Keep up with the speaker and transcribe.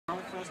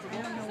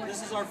Festival.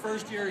 This is our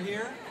first year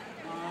here.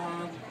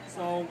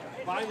 So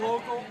buy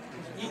local,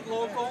 eat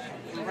local.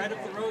 We're right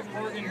up the road in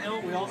Morgan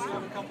Hill. We also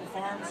have a couple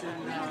farms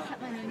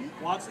in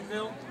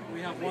Watsonville.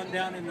 We have one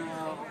down in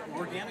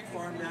organic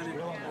farm down in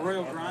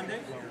Arroyo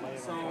Grande.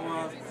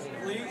 So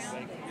please,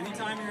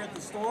 anytime you're at the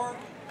store,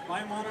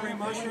 buy Monterey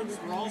mushrooms.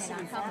 We're also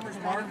in farmers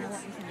markets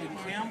in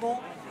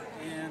Campbell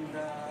and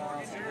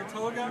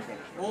Saratoga,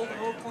 Old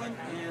Oakland,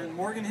 and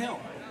Morgan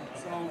Hill.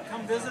 So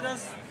come visit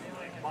us,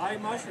 buy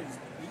mushrooms,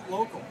 eat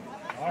local.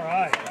 All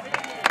right.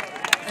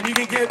 And you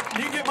can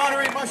get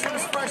Monterey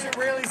mushrooms fresh at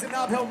Raley's and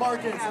Nob Hill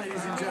Markets,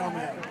 ladies and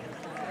gentlemen.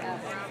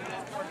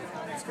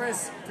 Thanks,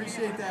 Chris.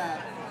 Appreciate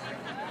that.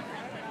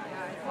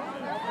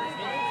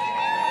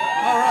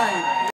 All right.